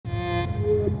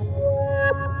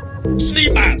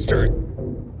Master.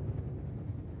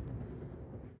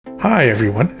 Hi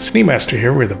everyone, Sneemaster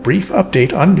here with a brief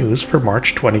update on news for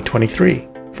March 2023.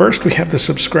 First, we have the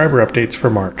subscriber updates for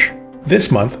March.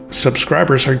 This month,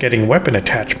 subscribers are getting weapon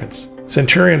attachments.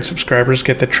 Centurion subscribers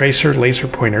get the Tracer laser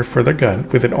pointer for their gun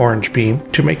with an orange beam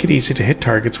to make it easy to hit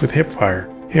targets with hipfire.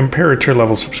 Imperator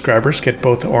level subscribers get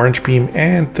both the orange beam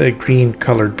and the green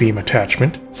colored beam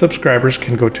attachment. Subscribers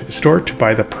can go to the store to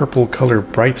buy the purple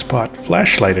colored bright spot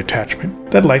flashlight attachment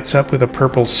that lights up with a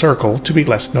purple circle to be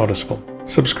less noticeable.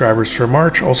 Subscribers for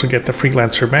March also get the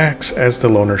Freelancer Max as the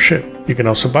loaner ship. You can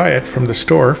also buy it from the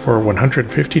store for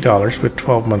 $150 with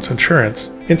 12 months insurance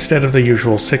instead of the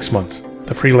usual 6 months.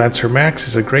 The Freelancer Max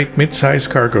is a great mid-size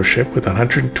cargo ship with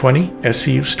 120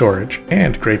 SCU storage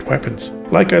and great weapons.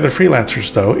 Like other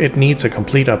Freelancers though, it needs a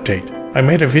complete update. I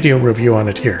made a video review on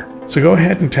it here, so go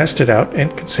ahead and test it out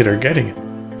and consider getting it.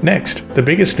 Next, the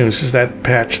biggest news is that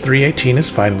patch 3.18 is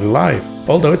finally live,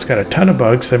 although it's got a ton of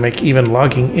bugs that make even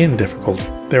logging in difficult.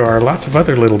 There are lots of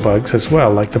other little bugs as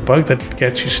well, like the bug that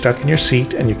gets you stuck in your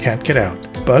seat and you can't get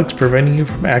out, bugs preventing you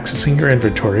from accessing your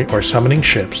inventory or summoning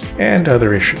ships, and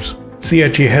other issues.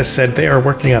 CIG has said they are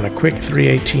working on a quick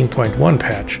 3.18.1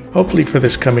 patch, hopefully for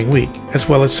this coming week, as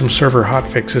well as some server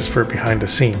hotfixes for behind the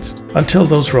scenes. Until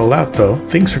those roll out though,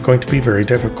 things are going to be very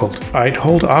difficult. I'd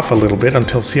hold off a little bit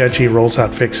until CIG rolls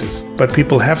out fixes, but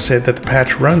people have said that the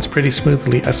patch runs pretty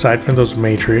smoothly aside from those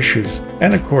major issues.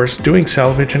 And of course, doing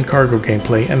salvage and cargo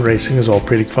gameplay and racing is all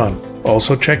pretty fun.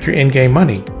 Also check your in-game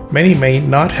money. Many may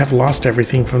not have lost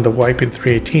everything from the wipe in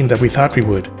 3.18 that we thought we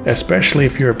would, especially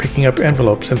if you are picking up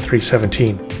envelopes in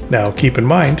 3.17. Now keep in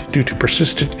mind, due to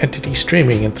persistent entity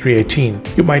streaming in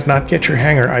 3.18, you might not get your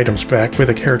hangar items back with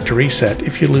a character reset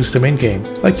if you lose them in-game,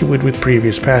 like you would with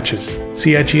previous patches.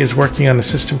 CIG is working on a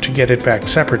system to get it back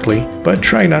separately, but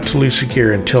try not to lose your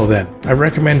gear until then. I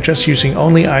recommend just using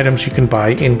only items you can buy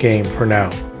in-game for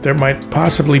now. There might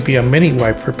possibly be a mini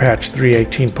wipe for patch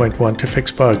 3.18.1 to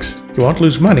fix bugs. You won't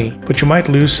lose money, but you might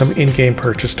lose some in-game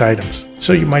purchased items,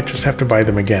 so you might just have to buy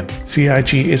them again.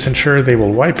 CIG isn't sure they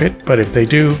will wipe it, but if they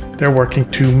do, they're working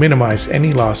to minimize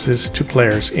any losses to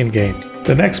players in-game.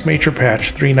 The next major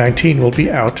patch, 3.19, will be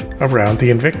out around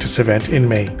the Invictus event in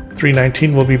May.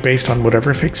 3.19 will be based on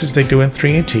whatever fixes they do in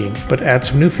 3.18, but add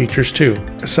some new features too.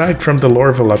 Aside from the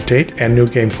Lorville update and new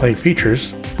gameplay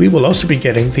features, we will also be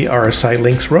getting the RSI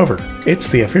Lynx rover. It's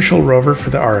the official rover for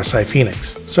the RSI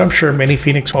Phoenix, so I'm sure many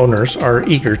Phoenix owners are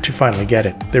eager to finally get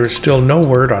it. There is still no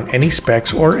word on any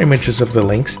specs or images of the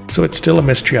Lynx, so it's still a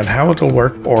mystery on how it'll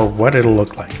work or what it'll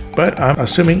look like, but I'm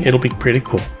assuming it'll be pretty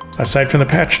cool. Aside from the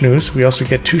patch news, we also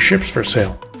get 2 ships for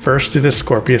sale. First is the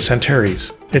Scorpius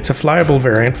Antares. It's a flyable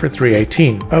variant for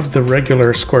 3.18 of the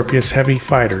regular Scorpius Heavy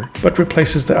fighter, but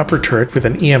replaces the upper turret with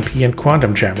an EMP and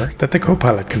quantum jammer that the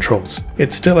co-pilot controls.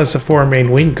 It still has the 4 main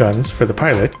wing guns for the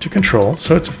pilot to control,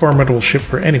 so it's a formidable ship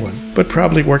for anyone, but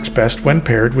probably works best when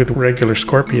paired with regular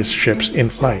Scorpius ships in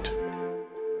flight.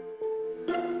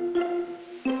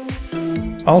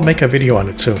 I'll make a video on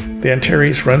it soon. The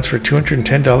Antares runs for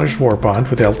 $210 war bond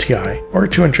with LTI, or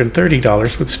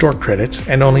 $230 with store credits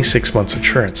and only 6 months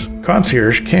insurance.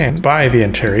 Concierge can buy the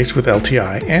Antares with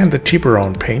LTI and the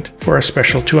Tiburon paint for a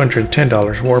special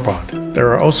 $210 war bond.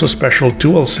 There are also special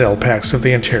dual sale packs of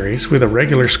the Antares with a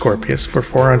regular Scorpius for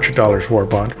 $400 war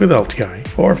bond with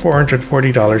LTI, or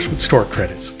 $440 with store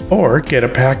credits. Or get a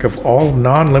pack of all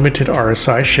non-limited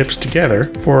RSI ships together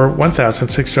for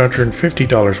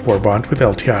 $1,650 war bond with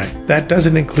LTI. That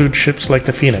doesn't include ships like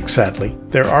the Phoenix, sadly.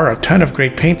 There are a ton of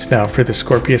great paints now for the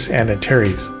Scorpius and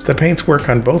Antares. The paints work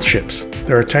on both ships.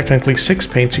 There are technically 6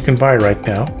 paints you can buy right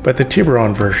now, but the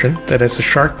Tiburon version that has a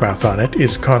shark mouth on it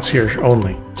is concierge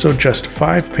only, so just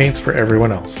 5 paints for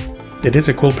everyone else. It is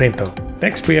a cool paint though.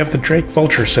 Next we have the Drake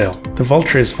Vulture sale. The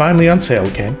Vulture is finally on sale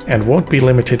again and won't be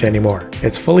limited anymore.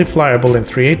 It's fully flyable in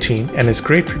 3.18 and is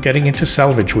great for getting into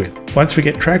salvage with. Once we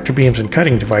get tractor beams and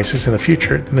cutting devices in the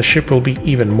future, then the ship will be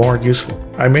even more useful.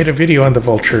 I made a video on the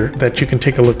Vulture that you can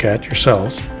take a look at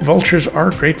yourselves. Vultures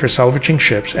are great for salvaging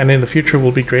ships and in the future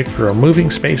will be great for removing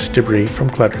space debris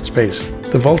from cluttered space.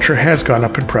 The Vulture has gone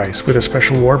up in price with a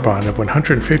special war bond of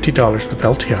 $150 with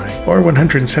LTI or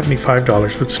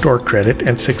 $175 with store credit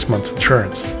and 6 months insurance.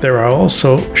 There are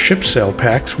also ship sale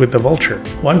packs with the Vulture.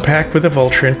 1 pack with the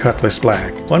Vulture in Cutlass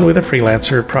Black, 1 with a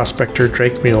Freelancer, Prospector,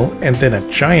 Drake Mule, and then a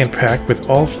giant pack with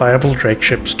all flyable Drake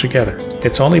ships together.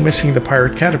 It's only missing the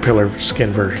Pirate Caterpillar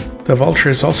skin version. The Vulture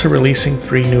is also releasing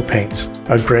 3 new paints,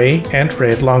 a gray and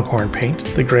red Longhorn paint,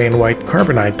 the gray and white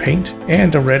Carbonite paint,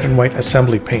 and a red and white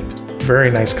Assembly paint.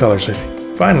 Very nice colors, I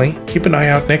think. Finally, keep an eye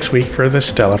out next week for the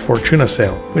Stella Fortuna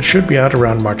sale, which should be out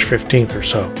around March 15th or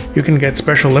so. You can get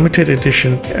special limited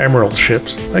edition Emerald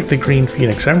ships like the Green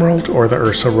Phoenix Emerald or the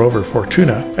Ursa Rover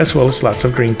Fortuna, as well as lots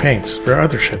of green paints for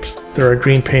other ships. There are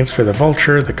green paints for the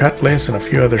Vulture, the Cutlass, and a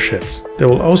few other ships. There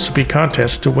will also be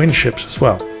contests to win ships as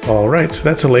well. Alright, so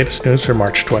that's the latest news for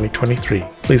March 2023.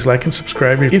 Please like and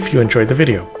subscribe if you enjoyed the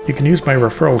video. You can use my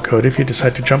referral code if you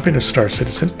decide to jump into Star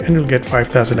Citizen, and you'll get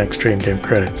 5,000 extra in-game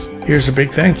credits. Here's a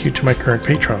big thank you to my current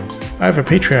patrons. I have a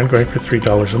Patreon going for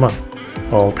 $3 a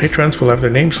month. All patrons will have their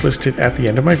names listed at the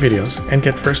end of my videos and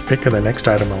get first pick of the next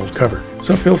item I will cover.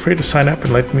 So feel free to sign up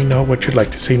and let me know what you'd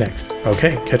like to see next.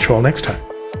 Okay, catch you all next time.